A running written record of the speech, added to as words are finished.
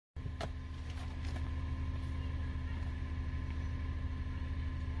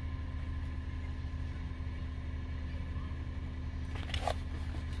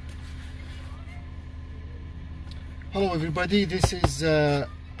Hello everybody, this is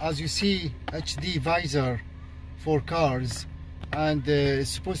as you see HD visor for cars, and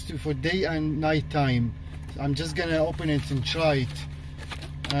it's supposed to be for day and night time. I'm just gonna open it and try it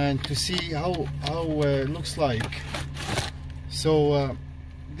and to see how it looks like. So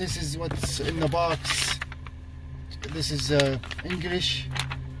this is what's in the box. This is English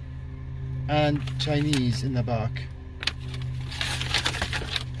and Chinese in the back,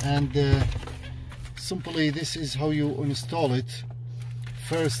 and simply this is how you install it.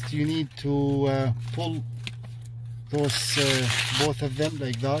 First you need to pull those both of them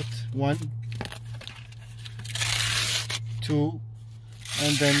like that, 1, 2,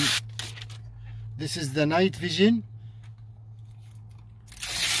 and then this is the night vision,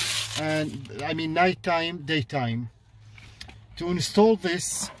 and I mean nighttime, daytime. To install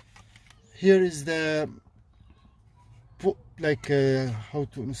this, here is the how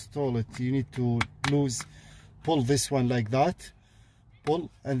to install it. You need to pull this one like that, pull,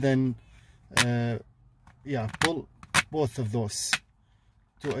 and then yeah, pull both of those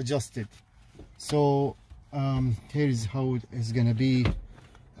to adjust it. So here is how it is gonna be.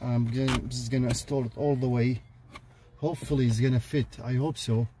 I'm just gonna install it all the way. Hopefully it's gonna fit. I hope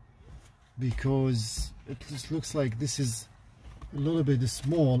so, because it just looks like this is a little bit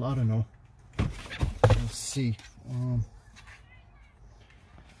small. I don't know. Let's see.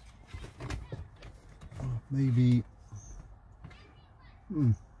 Maybe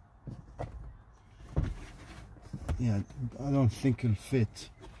yeah, I don't think it'll fit.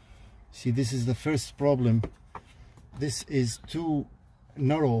 See, this is the first problem. This is too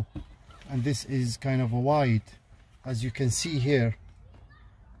narrow and this is kind of a wide, as you can see here,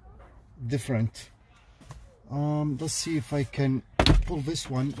 different. Let's see if I can pull this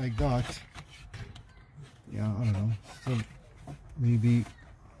one like that. Yeah, I don't know. So maybe,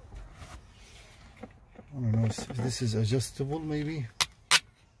 I don't know if this is adjustable. Maybe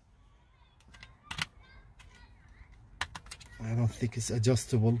I don't think it's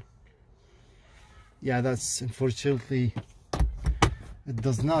adjustable. Yeah, that's unfortunately, it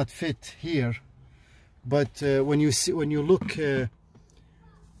does not fit here. But when you look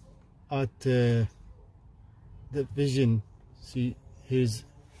at the vision, see, here's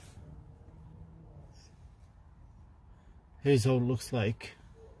how it looks like,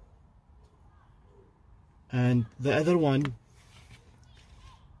 and the other one,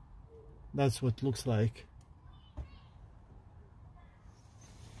 that's what it looks like.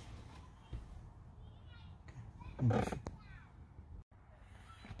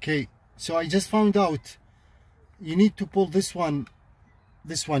 Okay, so I just found out you need to pull this one,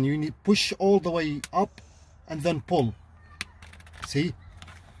 you need push all the way up and then pull. See,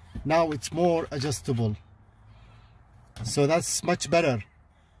 now it's more adjustable, so that's much better.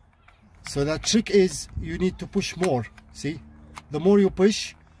 So that trick is you need to push more. See, the more you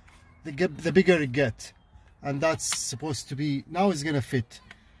push, the bigger it gets, and that's supposed to be, now it's gonna fit.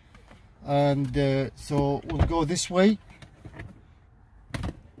 And so we'll go this way,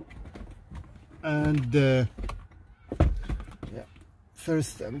 and yeah,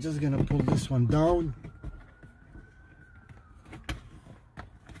 first I'm just gonna pull this one down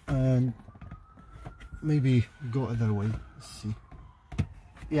and maybe go other way. Let's see.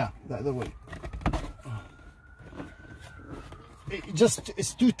 Yeah, the other way.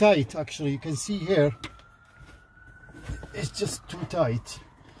 It's too tight, actually. You can see here it's just too tight,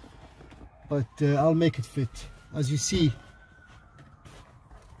 but I'll make it fit. As you see,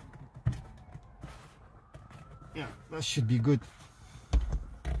 yeah, that should be good.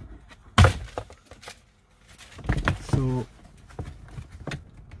 So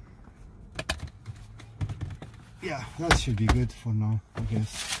yeah, that should be good for now, I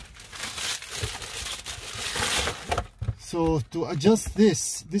guess. So to adjust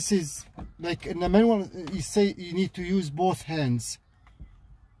this is like in the manual, you say you need to use both hands,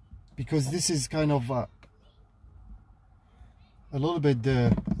 because this is kind of a little bit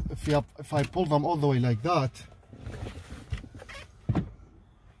if I pull them all the way like that,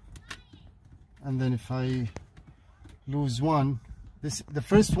 and then if I lose one, the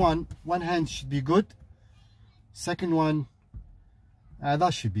first one hand should be good. Second one,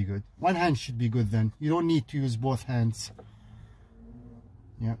 that should be good. One hand should be good. Then you don't need to use both hands.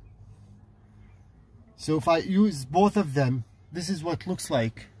 Yeah. So if I use both of them, this is what it looks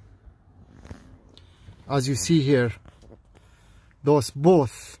like. As you see here, those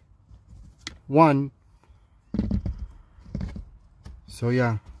both, one. So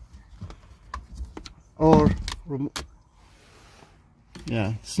yeah. Or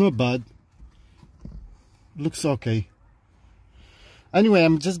yeah, it's not bad. Looks okay. Anyway,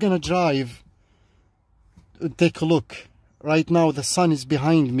 I'm just gonna drive take a look. Right now the sun is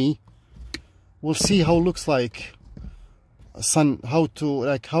behind me. We'll see how it looks like. Sun,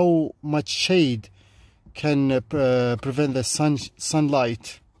 how much shade can prevent the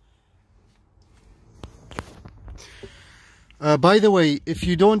sunlight. By the way, if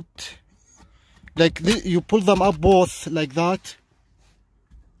you don't you pull them up both like that,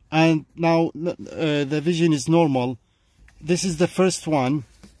 and now the vision is normal. This is the first one.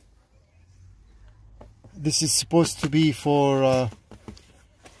 This is supposed to be for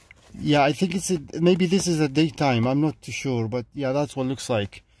yeah, I think maybe this is a daytime, I'm not too sure, but yeah, that's what it looks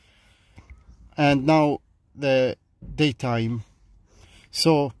like. And now the daytime.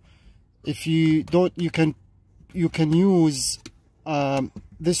 So if you don't, you can use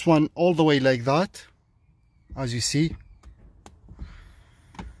this one all the way like that, as you see,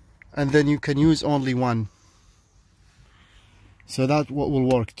 and then you can use only one, so that what will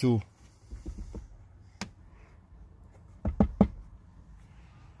work too.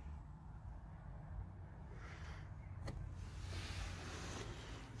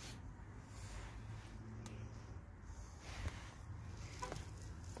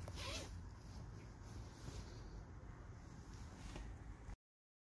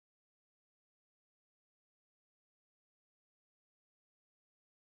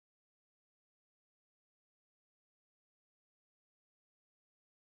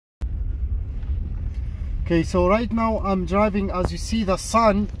 Okay, so right now I'm driving, as you see the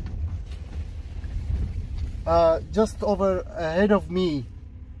sun just over ahead of me.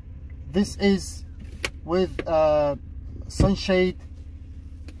 This is with sunshade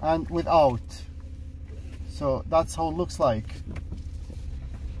and without, so that's how it looks like.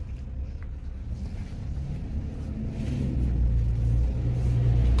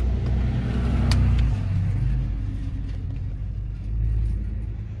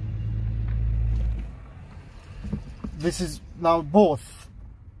 This is now both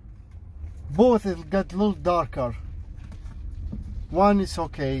it'll get a little darker. One is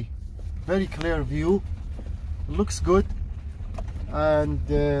okay, very clear view, looks good, and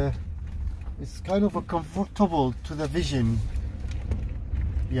it's kind of a comfortable to the vision.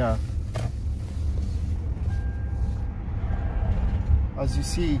 Yeah, as you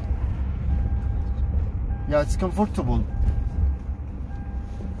see, yeah, it's comfortable.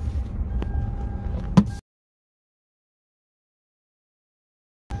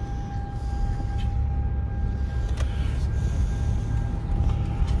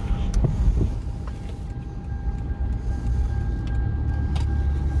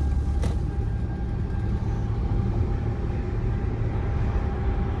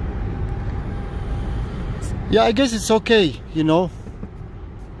 Yeah, I guess it's okay, you know.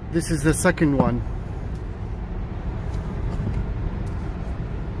 This is the second one.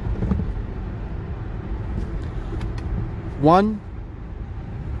 One.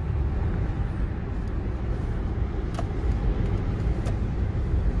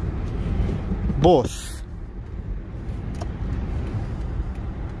 Both.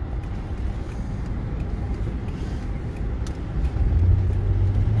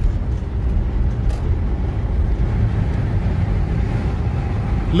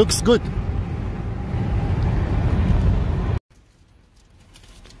 Looks good.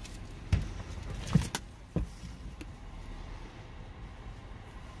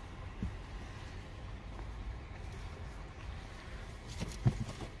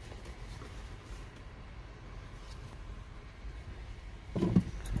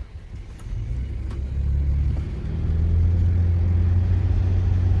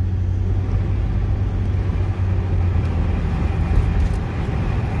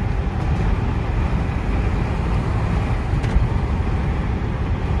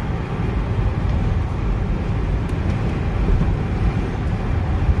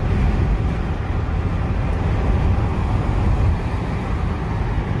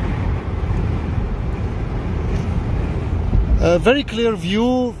 Very clear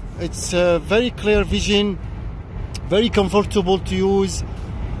view, it's very clear vision, very comfortable to use,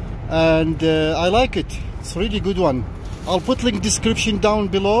 and I like it. It's a really good one. I'll put link description down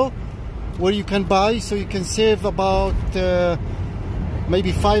below where you can buy, so you can save about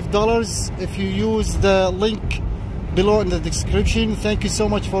maybe $5 if you use the link below in the description. Thank you so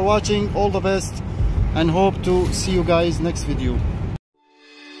much for watching. All the best, and hope to see you guys next video.